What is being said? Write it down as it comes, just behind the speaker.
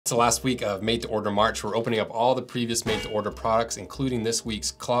It's the last week of Made to Order March. We're opening up all the previous Made to Order products, including this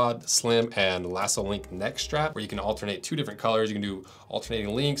week's Clod, Slim, and Lasso Link neck strap, where you can alternate two different colors. You can do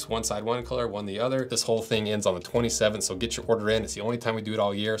alternating links, one side one color, one the other. This whole thing ends on the 27th, so get your order in. It's the only time we do it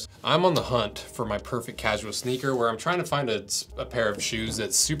all year. I'm on the hunt for my perfect casual sneaker, where I'm trying to find a pair of shoes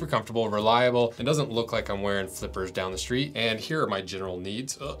that's super comfortable, reliable, and doesn't look like I'm wearing flippers down the street. And here are my general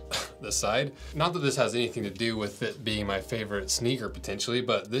needs. This side. Not that this has anything to do with it being my favorite sneaker potentially,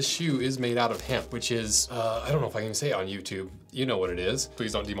 but this shoe is made out of hemp, which is, I don't know if I can say it on YouTube. You know what it is.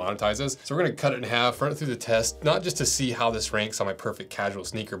 Please don't demonetize us. So we're gonna cut it in half, run it through the test, not just to see how this ranks on my perfect casual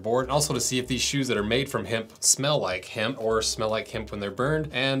sneaker board, and also to see if these shoes that are made from hemp smell like hemp or smell like hemp when they're burned,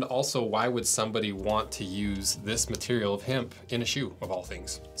 and also why would somebody want to use this material of hemp in a shoe, of all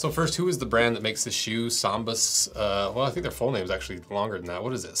things. So first, who is the brand that makes this shoe? Sambas, well, I think their full name is actually longer than that.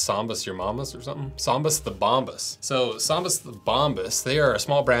 What is it? Sambas Your Mamas or something? Sambas the Bombas. So Sambas the Bombas, they are a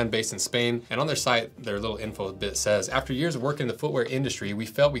small brand based in Spain, and on their site, their little info bit says, after years of working in the footwear industry, we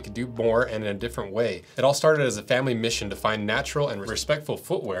felt we could do more and in a different way. It all started as a family mission to find natural and respectful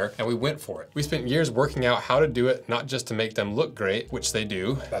footwear, and we went for it. We spent years working out how to do it, not just to make them look great, which they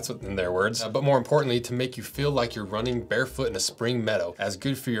do, that's what in their words, but more importantly, to make you feel like you're running barefoot in a spring meadow, as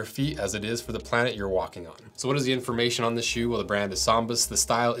good for your feet as it is for the planet you're walking on. So what is the information on this shoe? Well, the brand is Sambas. The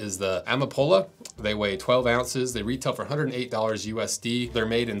style is the Amapola. They weigh 12 ounces. They retail for $108 USD. They're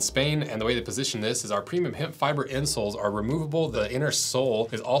made in Spain, and the way they position this is our premium hemp fiber insoles are removable. The inner sole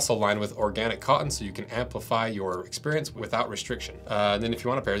is also lined with organic cotton, so you can amplify your experience without restriction. And then if you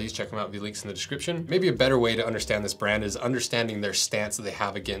want a pair of these, check them out, the links in the description. Maybe a better way to understand this brand is understanding their stance that they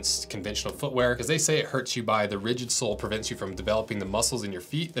have against conventional footwear, because they say it hurts you by the rigid sole prevents you from developing the muscles in your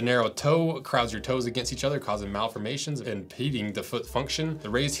feet. The narrow toe crowds your toes against each other, causing malformations and impeding the foot function. The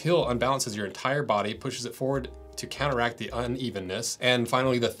raised heel unbalances your entire body, pushes it forward to counteract the unevenness. And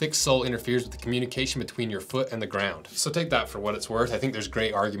finally, the thick sole interferes with the communication between your foot and the ground. So take that for what it's worth. I think there's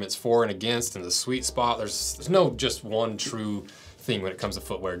great arguments for and against, and the sweet spot, there's no just one true thing when it comes to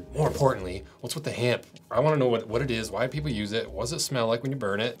footwear. More importantly, what's with the hemp? I want to know what it is, why people use it, what does it smell like when you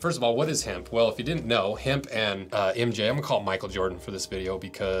burn it? First of all, what is hemp? Well, if you didn't know, hemp and MJ, I'm gonna call it Michael Jordan for this video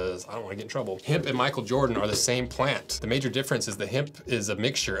because I don't want to get in trouble. Hemp and Michael Jordan are the same plant. The major difference is the hemp is a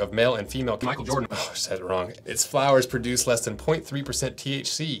mixture of male and female. Michael Jordan, oh, I said it wrong. Its flowers produce less than 0.3%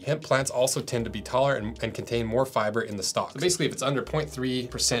 THC. Hemp plants also tend to be taller and contain more fiber in the stalk. So basically, if it's under 0.3%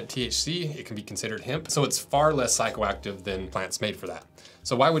 THC, it can be considered hemp. So it's far less psychoactive than plants made for that.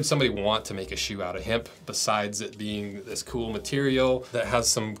 So why would somebody want to make a shoe out of hemp besides it being this cool material that has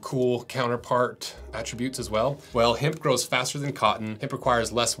some cool counterpart attributes as well? Well, hemp grows faster than cotton. Hemp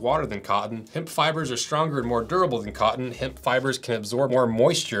requires less water than cotton. Hemp fibers are stronger and more durable than cotton. Hemp fibers can absorb more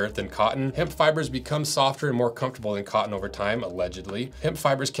moisture than cotton. Hemp fibers become softer and more comfortable than cotton over time, allegedly. Hemp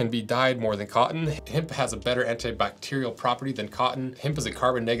fibers can be dyed more than cotton. Hemp has a better antibacterial property than cotton. Hemp is a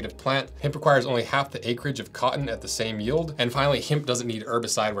carbon negative plant. Hemp requires only half the acreage of cotton at the same yield. And finally, hemp doesn't need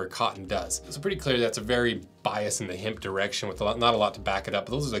herbicide where cotton does. So pretty clear that's a very bias in the hemp direction with not a lot to back it up,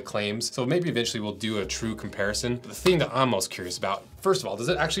 but those are the claims. So maybe eventually we'll do a true comparison. But the thing that I'm most curious about, first of all, does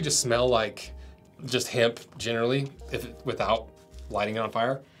it actually just smell like just hemp generally without lighting it on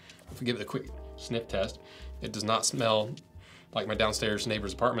fire? If we give it a quick sniff test, it does not smell like my downstairs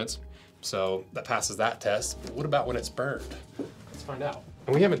neighbor's apartments. So that passes that test. But what about when it's burned? Let's find out.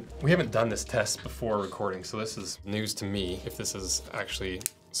 And we haven't done this test before recording, so this is news to me if this is actually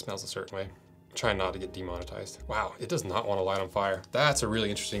smells a certain way. Trying not to get demonetized. Wow, it does not want to light on fire. That's a really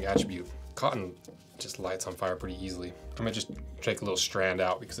interesting attribute. Cotton just lights on fire pretty easily. I'm gonna just take a little strand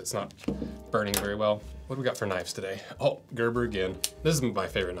out because it's not burning very well. What do we got for knives today? Oh, Gerber again. This is my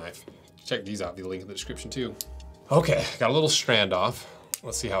favorite knife. Check these out, the link in the description too. Okay, got a little strand off.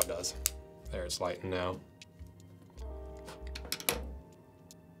 Let's see how it does. There, it's lighting now.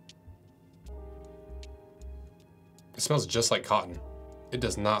 It smells just like cotton. It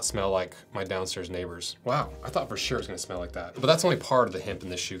does not smell like my downstairs neighbors. Wow, I thought for sure it was gonna smell like that. But that's only part of the hemp in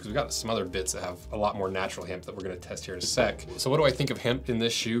this shoe because we've got some other bits that have a lot more natural hemp that we're gonna test here in a sec. So what do I think of hemp in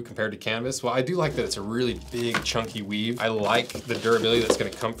this shoe compared to canvas? Well, I do like that it's a really big, chunky weave. I like the durability that's gonna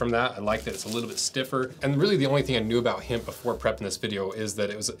come from that. I like that it's a little bit stiffer. And really the only thing I knew about hemp before prepping this video is that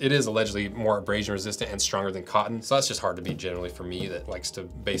it is allegedly more abrasion resistant and stronger than cotton. So that's just hard to beat generally for me that likes to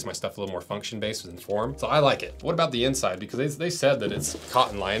base my stuff a little more function based than form. So I like it. What about the inside? Because they said that it's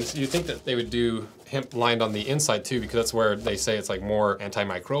cotton lined. So you'd think that they would do hemp lined on the inside too, because that's where they say it's like more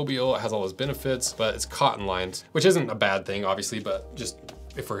antimicrobial, it has all those benefits, but it's cotton lined, which isn't a bad thing obviously, but just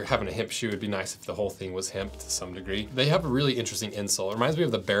if we're having a hemp shoe, it'd be nice if the whole thing was hemp to some degree. They have a really interesting insole. It reminds me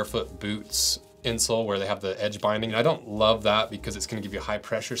of the barefoot boots insole where they have the edge binding. And I don't love that because it's gonna give you a high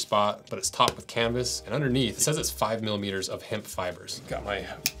pressure spot, but it's topped with canvas. And underneath, it says it's 5 millimeters of hemp fibers. Got my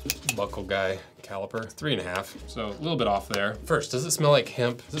buckle guy caliper, 3.5. So a little bit off there. First, does it smell like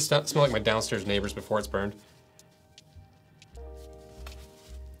hemp? Does it smell like my downstairs neighbors before it's burned?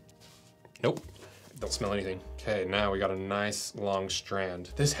 Nope, don't smell anything. Okay, now we got a nice long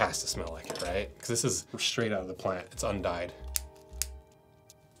strand. This has to smell like it, right? Because this is straight out of the plant. It's undyed.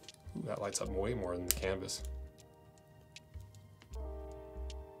 Ooh, that lights up way more than the canvas.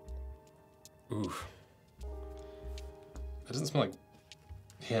 Ooh. That doesn't smell like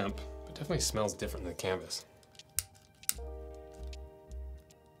hemp, but definitely smells different than the canvas.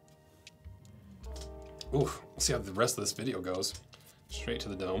 Ooh, let's see how the rest of this video goes. Straight to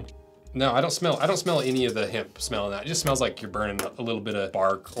the dome. No, I don't smell any of the hemp smell in that. It just smells like you're burning a little bit of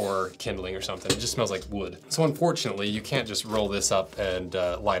bark or kindling or something. It just smells like wood. So unfortunately, you can't just roll this up and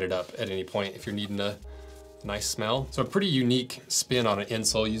light it up at any point if you're needing a nice smell. So a pretty unique spin on an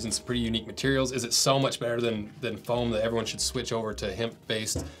insole using some pretty unique materials. Is it so much better than foam that everyone should switch over to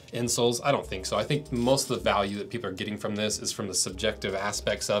hemp-based insoles? I don't think so. I think most of the value that people are getting from this is from the subjective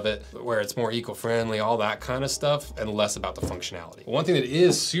aspects of it, where it's more eco-friendly, all that kind of stuff, and less about the functionality. One thing that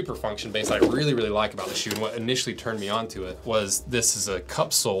is super function-based I really, really like about the shoe, and what initially turned me onto it, was this is a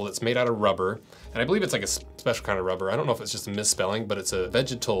cup sole that's made out of rubber. And I believe it's like a special kind of rubber. I don't know if it's just a misspelling, but it's a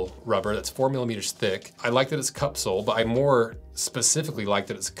vegetal rubber that's 4 millimeters thick. I like that it's cup sole, but I more specifically like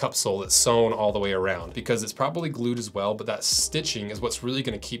that it's a cup sole that's sewn all the way around, because it's probably glued as well, but that stitching is what's really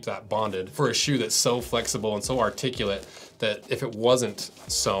gonna keep that bonded for a shoe that's so flexible and so articulate that if it wasn't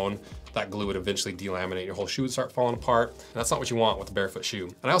sewn, that glue would eventually delaminate. Your whole shoe would start falling apart. And that's not what you want with a barefoot shoe.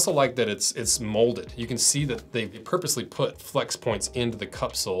 And I also like that it's molded. You can see that they purposely put flex points into the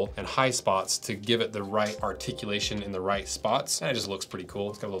cup sole and high spots to give it the right articulation in the right spots. And it just looks pretty cool.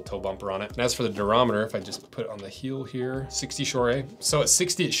 It's got a little toe bumper on it. And as for the durometer, if I just put it on the heel here, 60 Shore. So at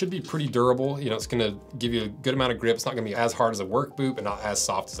 60, it should be pretty durable. You know, it's gonna give you a good amount of grip. It's not gonna be as hard as a work boot, but not as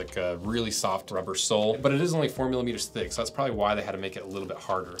soft as like a really soft rubber sole. But it is only 4 millimeters thick, so that's probably why they had to make it a little bit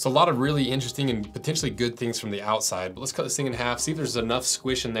harder. So a lot of really interesting and potentially good things from the outside, but let's cut this thing in half, see if there's enough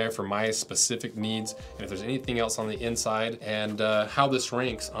squish in there for my specific needs, and if there's anything else on the inside, and how this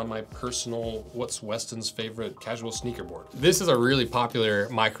ranks on my personal, what's Weston's favorite casual sneaker board. This is a really popular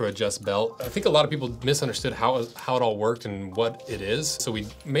micro adjust belt. I think a lot of people misunderstood how it all worked and what it is. So we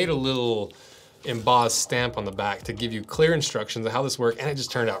made a little embossed stamp on the back to give you clear instructions of how this works, and it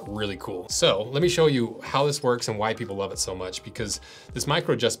just turned out really cool. So let me show you how this works and why people love it so much, because this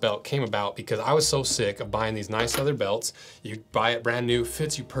micro adjust belt came about because I was so sick of buying these nice leather belts. You buy it brand new,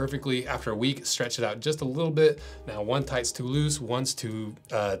 fits you perfectly. After a week, stretch it out just a little bit. Now one tight's too loose, one's too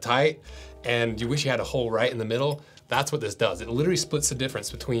tight, and you wish you had a hole right in the middle. That's what this does. It literally splits the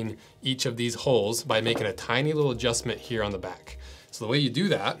difference between each of these holes by making a tiny little adjustment here on the back. So the way you do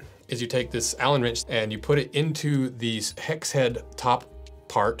that is you take this Allen wrench and you put it into the hex head top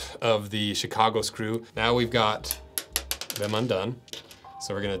part of the Chicago screw. Now we've got them undone.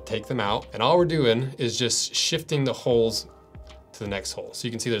 So we're gonna take them out, and all we're doing is just shifting the holes to the next hole. So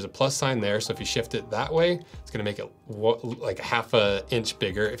you can see there's a plus sign there. So if you shift it that way, it's gonna make it like half an inch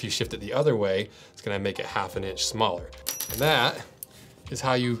bigger. If you shift it the other way, it's gonna make it half an inch smaller. And that is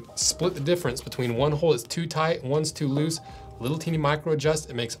how you split the difference between one hole is too tight, one's too loose. Little teeny micro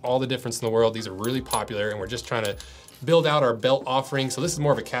adjust, it makes all the difference in the world. These are really popular, and we're just trying to build out our belt offering. So this is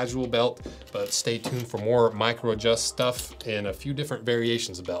more of a casual belt, but stay tuned for more micro adjust stuff in a few different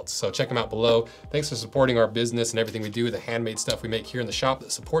variations of belts. So check them out below. Thanks for supporting our business and everything we do, the handmade stuff we make here in the shop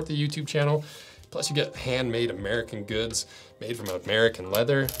that support the YouTube channel. Plus you get handmade American goods made from American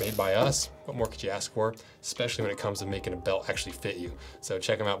leather, made by us. What more could you ask for? Especially when it comes to making a belt actually fit you. So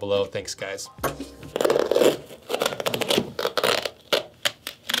check them out below. Thanks, guys.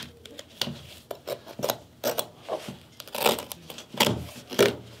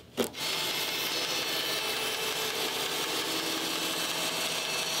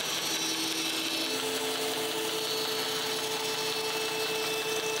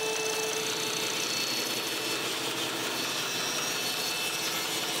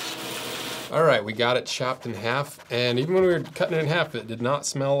 All right, we got it chopped in half, and even when we were cutting it in half, it did not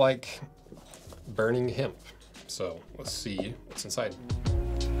smell like burning hemp. So let's see what's inside.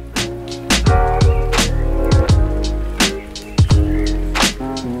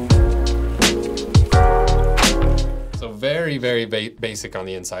 So very, very basic on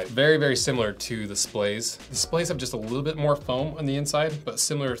the inside. Very, very similar to the splays. The splays have just a little bit more foam on the inside, but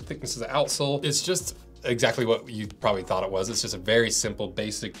similar thickness as the outsole. It's just exactly what you probably thought it was. It's just a very simple,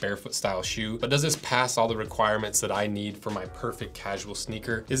 basic barefoot style shoe. But does this pass all the requirements that I need for my perfect casual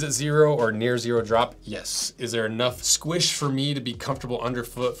sneaker? Is it 0 or near 0 drop? Yes. Is there enough squish for me to be comfortable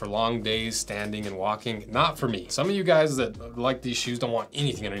underfoot for long days, standing and walking? Not for me. Some of you guys that like these shoes don't want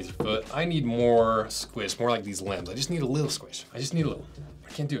anything underneath your foot. I need more squish, more like these limbs. I just need a little squish. I just need a little.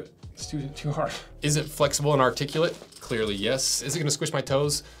 I can't do it. It's too hard. Is it flexible and articulate? Clearly, yes. Is it gonna squish my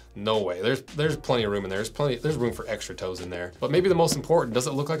toes? No way. There's plenty of room in there. There's room for extra toes in there. But maybe the most important, does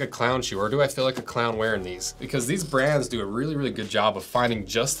it look like a clown shoe, or do I feel like a clown wearing these? Because these brands do a really, really good job of finding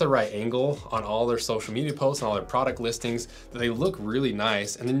just the right angle on all their social media posts and all their product listings, that they look really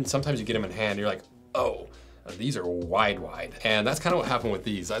nice. And then sometimes you get them in hand and you're like, oh, these are wide. And that's kind of what happened with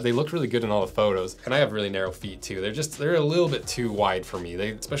these. They looked really good in all the photos. And I have really narrow feet too. They're a little bit too wide for me.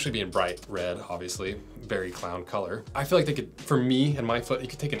 Especially being bright red, obviously, very clown color. I feel like they could, for me and my foot, you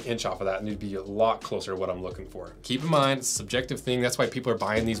could take an inch off of that and it'd be a lot closer to what I'm looking for. Keep in mind, it's a subjective thing. That's why people are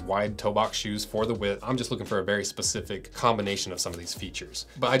buying these wide toe box shoes for the width. I'm just looking for a very specific combination of some of these features.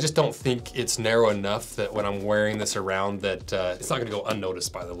 But I just don't think it's narrow enough that when I'm wearing this around that it's not gonna go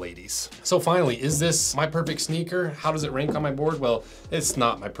unnoticed by the ladies. So finally, is this my perfect sneaker? How does it rank on my board? Well, it's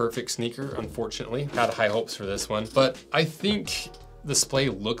not my perfect sneaker, unfortunately. Had high hopes for this one, but I think the display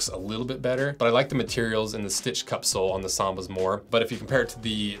looks a little bit better, but I like the materials and the stitched cup sole on the Sambas more. But if you compare it to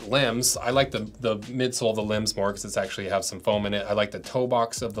the limbs, I like the midsole of the limbs more because it's actually have some foam in it. I like the toe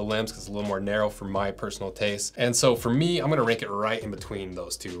box of the limbs because it's a little more narrow for my personal taste. And so for me, I'm gonna rank it right in between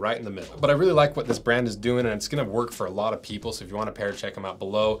those two, right in the middle. But I really like what this brand is doing, and it's gonna work for a lot of people. So if you want a pair, check them out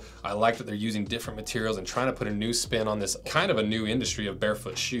below. I like that they're using different materials and trying to put a new spin on this kind of a new industry of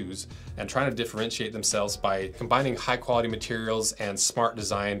barefoot shoes, and trying to differentiate themselves by combining high quality materials and smart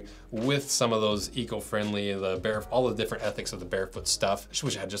design with some of those eco-friendly, all the different ethics of the barefoot stuff. I just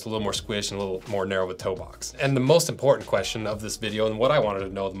wish I had just a little more squish and a little more narrow with toe box. And the most important question of this video, and what I wanted to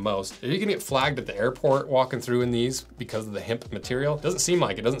know the most, are you gonna get flagged at the airport walking through in these because of the hemp material? Doesn't seem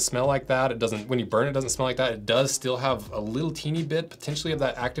like it. Doesn't smell like that. It doesn't, when you burn it, doesn't smell like that. It does still have a little teeny bit potentially of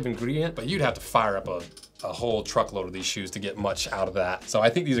that active ingredient, but you'd have to fire up a whole truckload of these shoes to get much out of that. So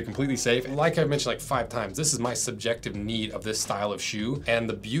I think these are completely safe. And like I've mentioned like 5 times, this is my subjective need of this style of shoe. And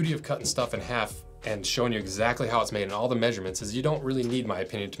the beauty of cutting stuff in half and showing you exactly how it's made and all the measurements is you don't really need my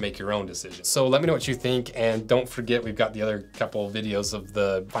opinion to make your own decision. So let me know what you think, and don't forget we've got the other couple of videos of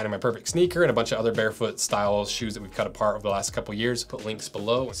the finding my perfect sneaker and a bunch of other barefoot style shoes that we've cut apart over the last couple of years. Put links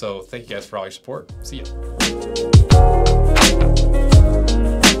below. So thank you guys for all your support. See ya.